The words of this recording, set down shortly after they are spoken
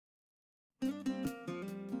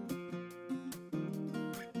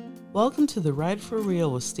Welcome to the Ride for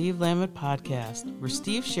Real with Steve Lamott podcast, where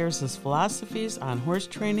Steve shares his philosophies on horse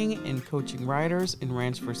training and coaching riders in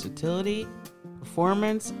ranch versatility,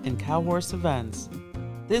 performance, and cow horse events.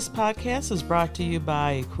 This podcast is brought to you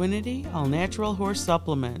by Equinety All Natural Horse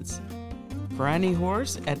Supplements. For any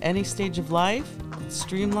horse at any stage of life, it's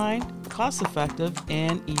streamlined, cost-effective,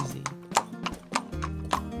 and easy.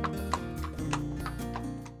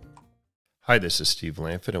 Hi, this is Steve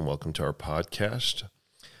Lamott, and welcome to our podcast.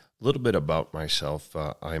 A little bit about myself.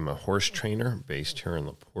 I'm a horse trainer based here in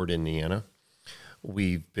LaPorte, Indiana.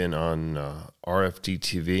 We've been on RFD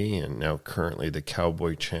TV and now currently the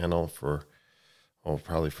Cowboy Channel for,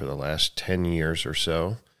 probably for the last 10 years or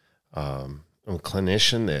so. I'm a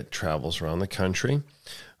clinician that travels around the country.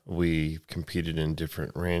 We competed in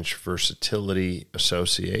different ranch versatility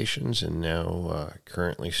associations and now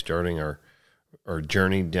currently starting our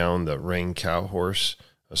journey down the Rein Cow Horse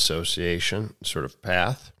Association sort of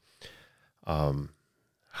path.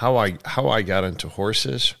 How I got into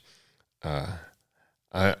horses,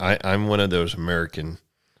 I'm one of those American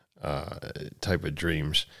type of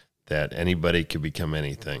dreams that anybody could become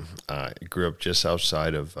anything. I grew up just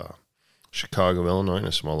outside of Chicago, Illinois, in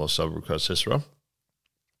a small little suburb called Cicero.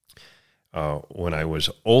 When I was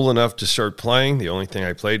old enough to start playing, the only thing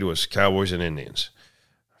I played was Cowboys and Indians.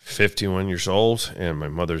 51 years old, and my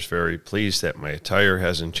mother's very pleased that my attire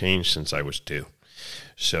hasn't changed since I was 2.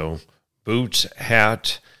 So boots,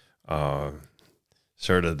 hat,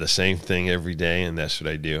 sort of the same thing every day, and that's what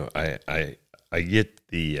I do. I get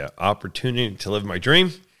the opportunity to live my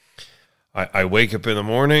dream. I wake up in the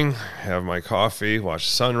morning, have my coffee, watch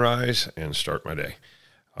the sunrise, and start my day.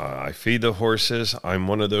 I feed the horses. I'm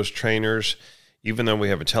one of those trainers. Even though we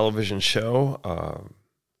have a television show,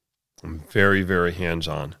 I'm very, very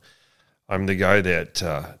hands-on. I'm the guy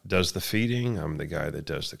that does the feeding. I'm the guy that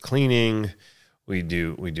does the cleaning. We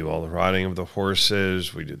do all the riding of the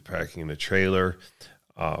horses. We do the packing in the trailer.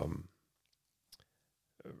 I've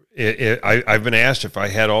been asked if I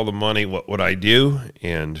had all the money, what would I do?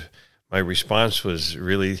 And my response was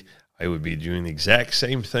really, I would be doing the exact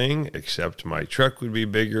same thing, except my truck would be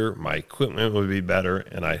bigger, my equipment would be better,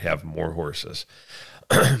 and I'd have more horses.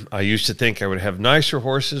 I used to think I would have nicer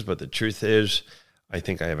horses, but the truth is I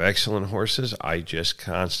think I have excellent horses. I just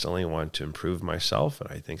constantly want to improve myself, and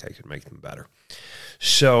I think I could make them better.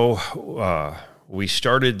 So we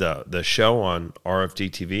started the show on RFD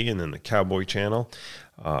TV and then the Cowboy Channel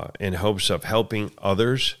in hopes of helping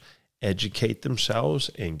others educate themselves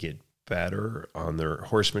and get better on their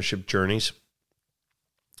horsemanship journeys.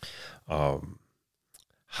 How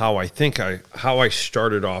I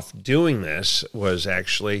started off doing this was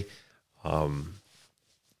actually, I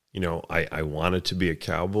wanted to be a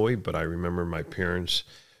cowboy, but I remember my parents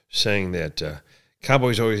saying that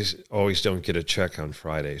cowboys always don't get a check on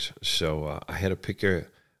Fridays. So I had to pick a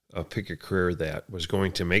career that was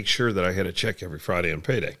going to make sure that I had a check every Friday on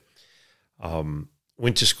payday.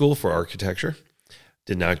 Went to school for architecture,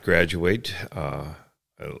 did not graduate.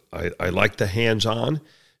 I liked the hands-on.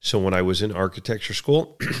 So when I was in architecture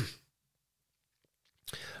school,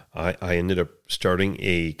 I ended up starting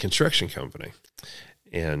a construction company,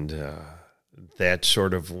 and that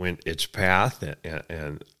sort of went its path.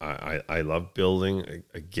 And I love building,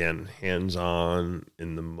 again, hands-on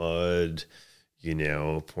in the mud,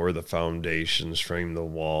 pour the foundations, frame the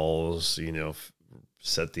walls,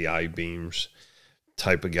 set the I-beams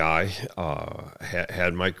type of guy.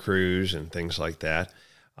 Had my crews and things like that.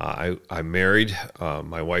 I married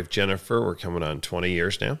my wife, Jennifer. We're coming on 20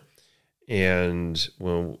 years now. And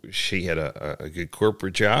when she had a good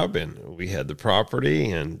corporate job and we had the property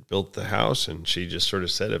and built the house, and she just sort of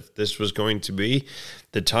said, if this was going to be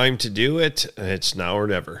the time to do it, it's now or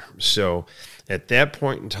never. So at that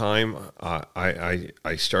point in time,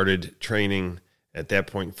 I started training at that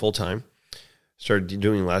point full-time, started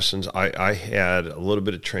doing lessons. I had a little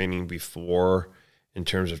bit of training before in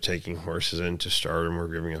terms of taking horses into stardom or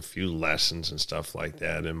giving a few lessons and stuff like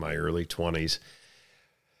that in my early 20s.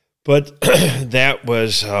 But that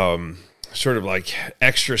was sort of like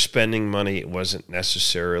extra spending money. It wasn't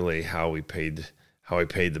necessarily how I paid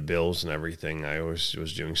the bills and everything. I always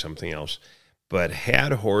was doing something else. But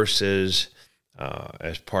had horses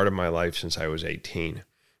as part of my life since I was 18.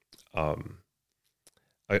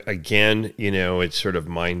 Again, it's sort of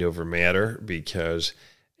mind over matter, because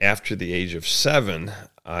after the age of 7,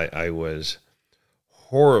 I was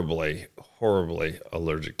horribly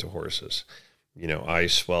allergic to horses.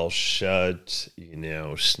 Eyes swell shut,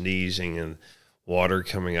 sneezing and water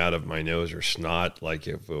coming out of my nose or snot like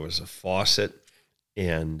if it was a faucet,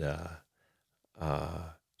 and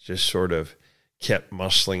just sort of kept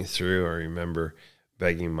muscling through. I remember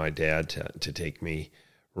begging my dad to take me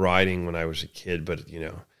riding when I was a kid. But,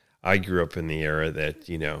 I grew up in the era that,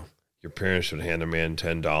 your parents would hand a man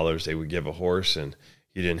 $10, they would give a horse, and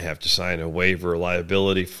you didn't have to sign a waiver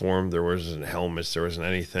liability form. There wasn't helmets, there wasn't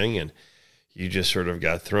anything. And you just sort of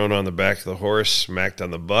got thrown on the back of the horse, smacked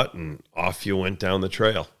on the butt, and off you went down the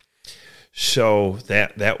trail. So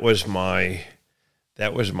that was my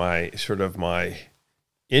sort of my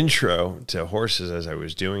intro to horses as I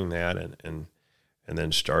was doing that, and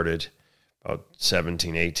then started about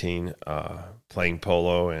 17, 18, playing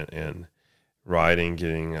polo and riding,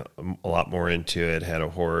 getting a lot more into it. Had a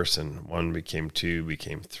horse, and one became two,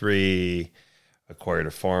 became three. Acquired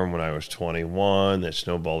a farm when I was 21 that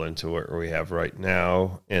snowballed into what we have right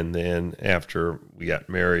now. And then after we got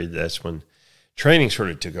married, that's when training sort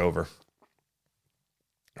of took over.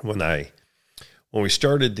 When we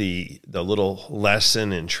started the little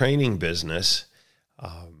lesson and training business, we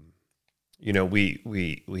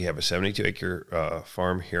have a 72-acre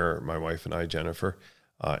farm here, my wife and I, Jennifer,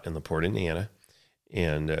 in LaPorte, Indiana.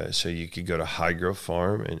 And so you could go to Highgrove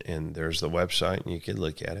Farm, and there's the website, and you could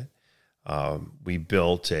look at it. We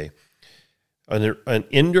built an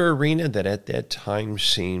indoor arena that at that time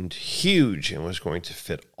seemed huge and was going to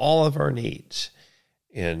fit all of our needs.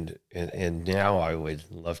 And now I would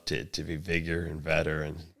love to be bigger and better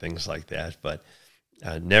and things like that. But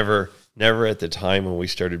never at the time when we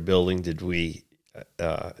started building did we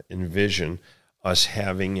envision us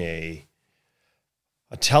having a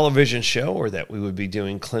television show, or that we would be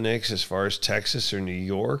doing clinics as far as Texas or New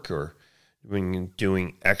York, or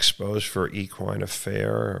doing expos for Equine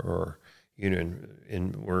Affair, or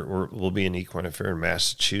we'll be in Equine Affair in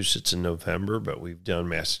Massachusetts in November, but we've done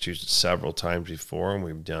Massachusetts several times before, and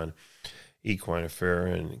we've done Equine Affair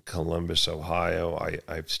in Columbus, Ohio.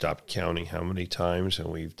 I've stopped counting how many times,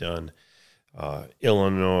 and we've done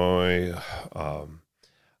Illinois,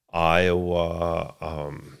 Iowa,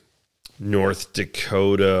 North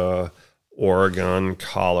Dakota, Oregon,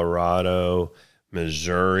 Colorado,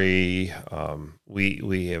 Missouri.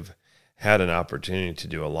 We have had an opportunity to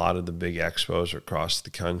do a lot of the big expos across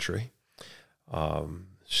the country.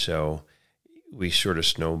 So we sort of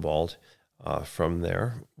snowballed from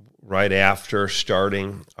there. Right after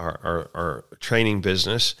starting our training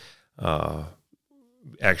business,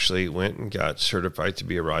 actually went and got certified to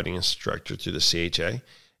be a riding instructor through the CHA,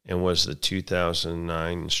 and was the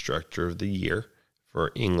 2009 Instructor of the Year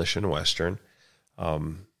for English and Western.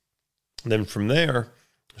 Then from there,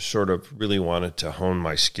 sort of really wanted to hone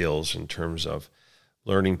my skills in terms of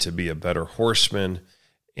learning to be a better horseman,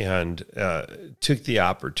 and took the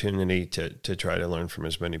opportunity to try to learn from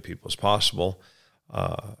as many people as possible.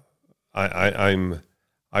 I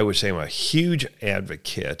would say I'm a huge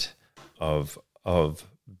advocate of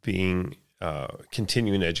being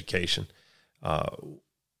continuing education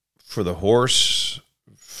for the horse,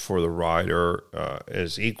 for the rider,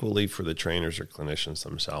 as equally for the trainers or clinicians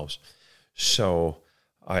themselves. So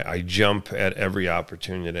I jump at every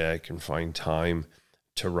opportunity I can find time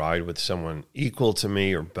to ride with someone equal to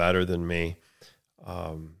me or better than me,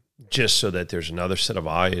 just so that there's another set of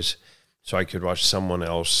eyes, so I could watch someone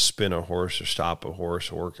else spin a horse or stop a horse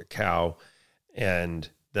or work a cow, and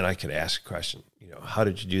then I could ask a question. How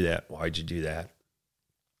did you do that? Why'd you do that?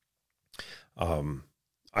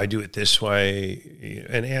 I do it this way,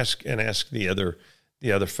 and ask the other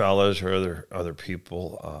fellows or other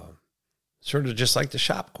people, sort of just like the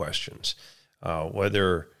shop questions.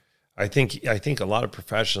 Whether I think a lot of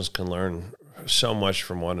professionals can learn so much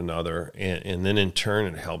from one another, and then in turn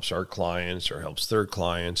it helps our clients or helps their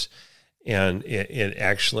clients, and it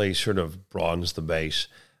actually sort of broadens the base.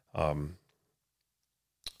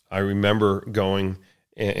 I remember going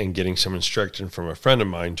and getting some instruction from a friend of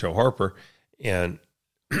mine, Joe Harper, and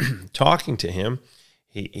talking to him.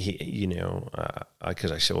 He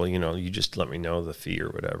because I said, well, you just let me know the fee or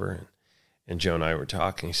whatever. And Joe and I were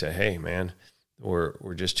talking. He said, hey, man,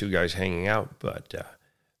 we're just two guys hanging out, but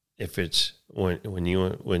if it's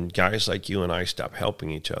when guys like you and I stop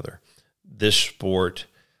helping each other, this sport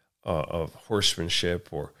of horsemanship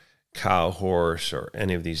or cow horse or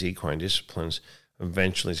any of these equine disciplines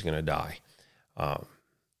eventually is going to die.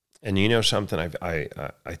 And something,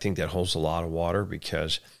 I think that holds a lot of water,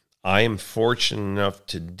 because I am fortunate enough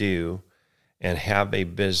to do and have a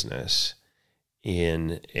business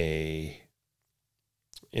in a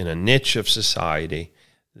niche of society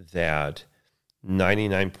that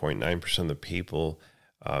 99.9% of the people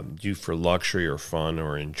do for luxury or fun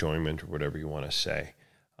or enjoyment or whatever you want to say.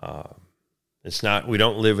 It's not, we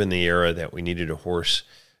don't live in the era that we needed a horse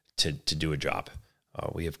to do a job.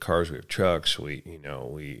 We have cars, we have trucks, we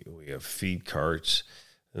have feed carts,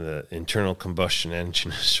 the internal combustion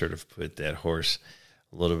engine has sort of put that horse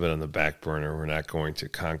a little bit on the back burner. We're not going to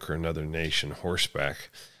conquer another nation horseback.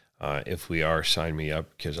 If we are, sign me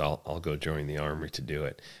up, because I'll go join the army to do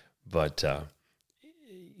it. But the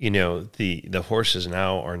horses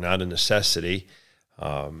now are not a necessity.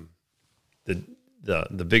 The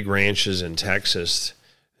big ranches in Texas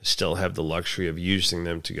still have the luxury of using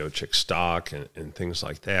them to go check stock and things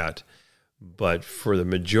like that. But for the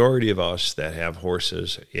majority of us that have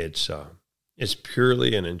horses, it's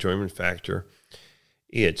purely an enjoyment factor.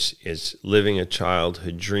 It's living a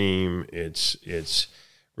childhood dream. It's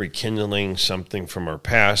rekindling something from our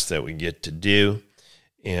past that we get to do.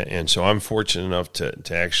 And so I'm fortunate enough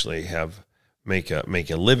to actually make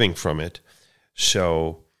a living from it.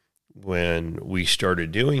 So when we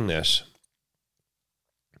started doing this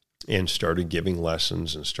and started giving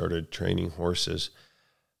lessons and started training horses,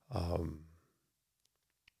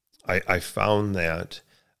 I found that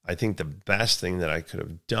I think the best thing that I could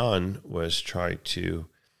have done was try to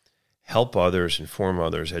help others, inform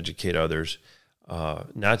others, educate others.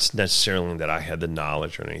 Not necessarily that I had the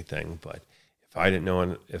knowledge or anything, but if I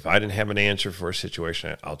didn't have an answer for a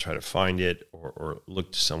situation, I'll try to find it or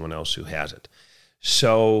look to someone else who has it.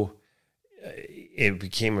 So it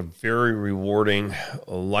became a very rewarding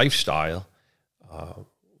lifestyle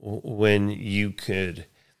when you could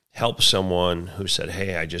help someone who said,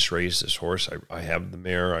 hey, I just raised this horse. I have the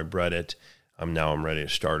mare. I bred it. I'm ready to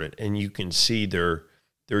start it. And you can see their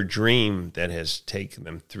dream that has taken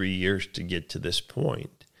them 3 years to get to this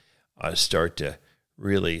point start to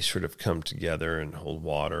really sort of come together and hold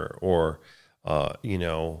water. Or,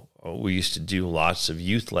 we used to do lots of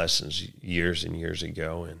youth lessons years and years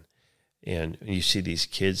ago. And you see these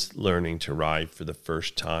kids learning to ride for the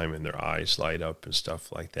first time and their eyes light up and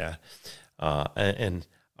stuff like that. And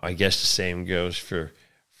I guess the same goes for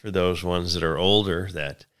those ones that are older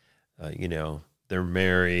that, they're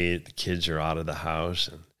married, the kids are out of the house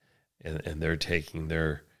and they're taking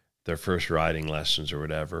their first riding lessons or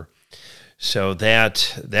whatever. So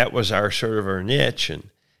that was our sort of our niche, and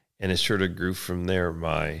it sort of grew from there.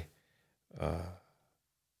 I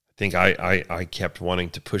think I kept wanting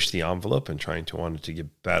to push the envelope and wanted to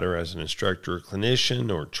get better as an instructor or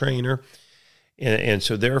clinician or trainer. And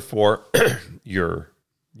so therefore your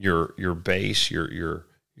base, your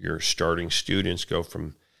starting students go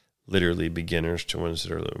from literally beginners to ones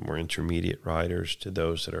that are a little more intermediate riders, to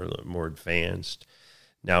those that are a little more advanced,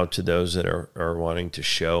 now to those that are wanting to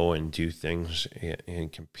show and do things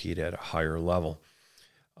and compete at a higher level.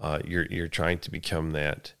 You're trying to become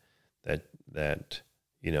that the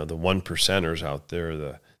 1%ers out there,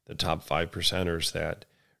 the top 5%ers that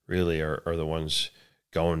really are the ones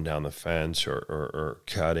going down the fence or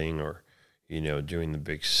cutting or, doing the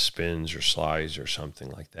big spins or slides or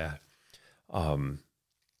something like that.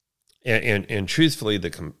 And truthfully,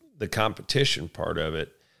 the competition part of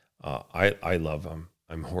it, I love them.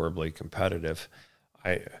 I'm horribly competitive.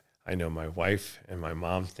 I know my wife and my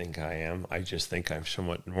mom think I am. I just think I'm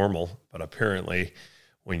somewhat normal, but apparently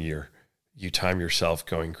when you time yourself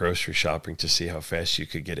going grocery shopping to see how fast you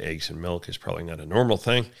could get eggs and milk is probably not a normal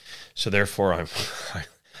thing. So therefore I'm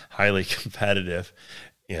highly competitive,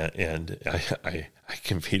 and I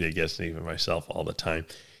compete against even myself all the time,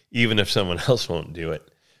 even if someone else won't do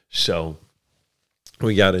it. So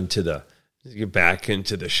we got back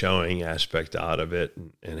into the showing aspect out of it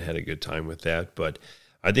and had a good time with that. But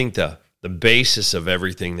I think the basis of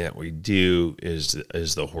everything that we do is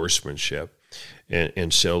the horsemanship.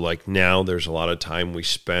 And so like now there's a lot of time we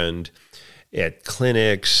spend at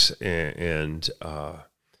clinics and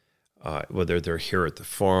whether they're here at the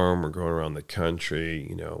farm or going around the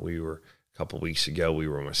country. We were a couple of weeks ago, we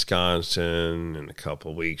were in Wisconsin, and a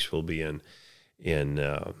couple of weeks we'll be in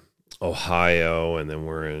Ohio, and then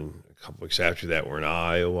we're in a couple weeks after that, we're in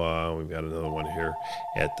Iowa. We've got another one here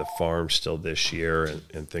at the farm still this year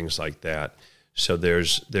and things like that. So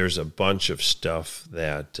there's a bunch of stuff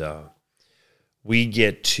that we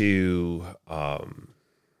get to,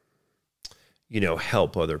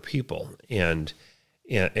 help other people. And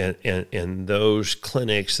those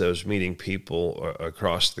clinics, those meeting people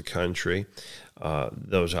across the country,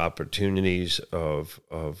 those opportunities of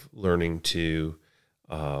learning to,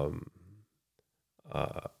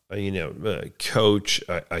 coach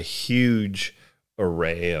a huge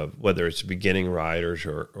array of, whether it's beginning riders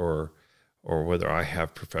or whether I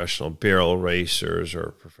have professional barrel racers or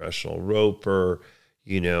a professional roper, or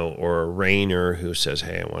a reiner who says,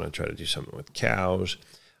 hey, I want to try to do something with cows.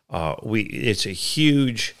 It's a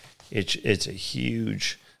huge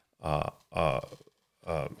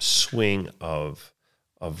swing of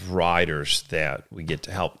riders that we get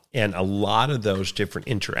to help. And a lot of those different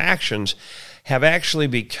interactions have actually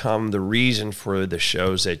become the reason for the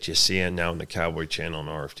shows that you see now on the Cowboy Channel and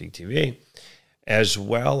RFD TV, as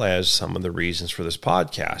well as some of the reasons for this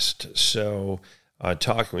podcast. So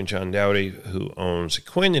talking with John Dowdy, who owns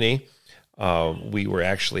Equinety, we were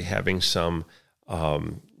actually having some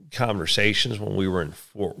conversations when we were in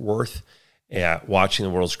Fort Worth at watching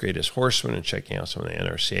the World's Greatest Horseman and checking out some of the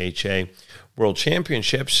NRCHA World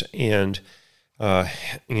Championships. And,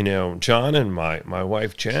 John and my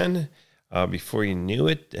wife, Jen, before you knew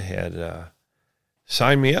it, had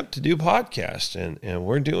signed me up to do podcast, and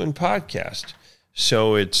we're doing podcast.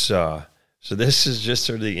 So it's so this is just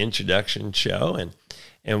sort of the introduction show,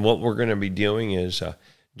 and what we're going to be doing is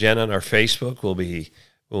Jen on our Facebook will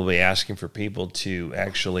be asking for people to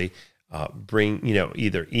actually bring,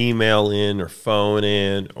 either email in or phone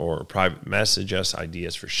in or private message us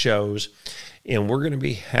ideas for shows. And we're going to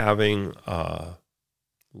be having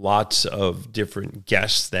lots of different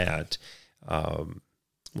guests that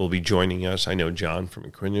will be joining us. I know John from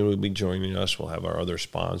Equinety will be joining us. We'll have our other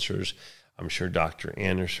sponsors. I'm sure Dr.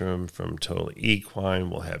 Anderson from Total Equine.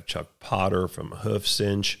 We'll have Chuck Potter from Hoof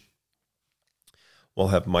Cinch. We'll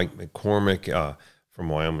have Mike McCormick from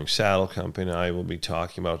Wyoming Saddle Company. I will be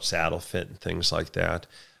talking about saddle fit and things like that.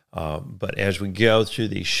 But as we go through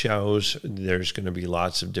these shows, there's going to be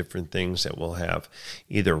lots of different things that we'll have,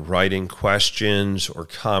 either writing questions or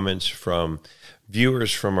comments from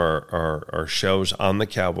viewers from our shows on the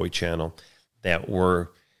Cowboy Channel that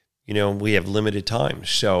we have limited time.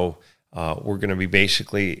 So we're going to be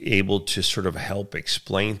basically able to sort of help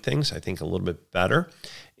explain things, I think, a little bit better,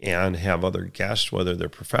 and have other guests, whether they're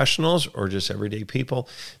professionals or just everyday people,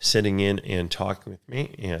 sitting in and talking with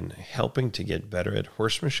me and helping to get better at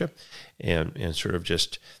horsemanship and sort of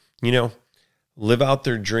just, live out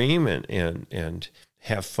their dream and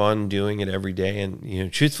have fun doing it every day.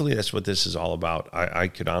 And, truthfully, that's what this is all about. I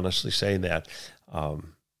could honestly say that I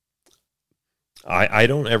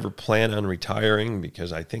don't ever plan on retiring,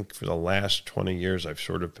 because I think for the last 20 years, I've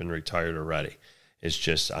sort of been retired already. It's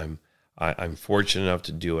just I'm fortunate enough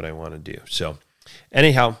to do what I want to do. So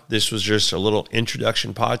anyhow, this was just a little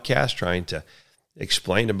introduction podcast trying to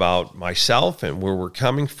explain about myself and where we're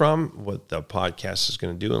coming from, what the podcast is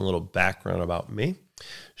going to do, and a little background about me.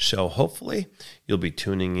 So hopefully you'll be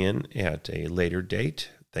tuning in at a later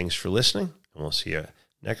date. Thanks for listening, and we'll see you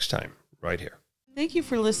next time right here. Thank you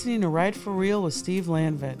for listening to Ride for Real with Steve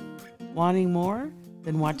Landvit. Wanting more?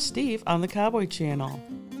 Then watch Steve on the Cowboy Channel.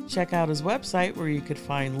 Check out his website where you could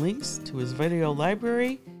find links to his video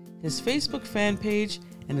library, his Facebook fan page,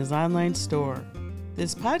 and his online store.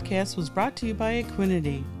 This podcast was brought to you by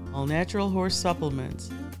Equinety, all natural horse supplements.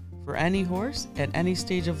 For any horse at any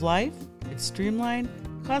stage of life, it's streamlined,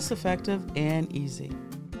 cost-effective, and easy.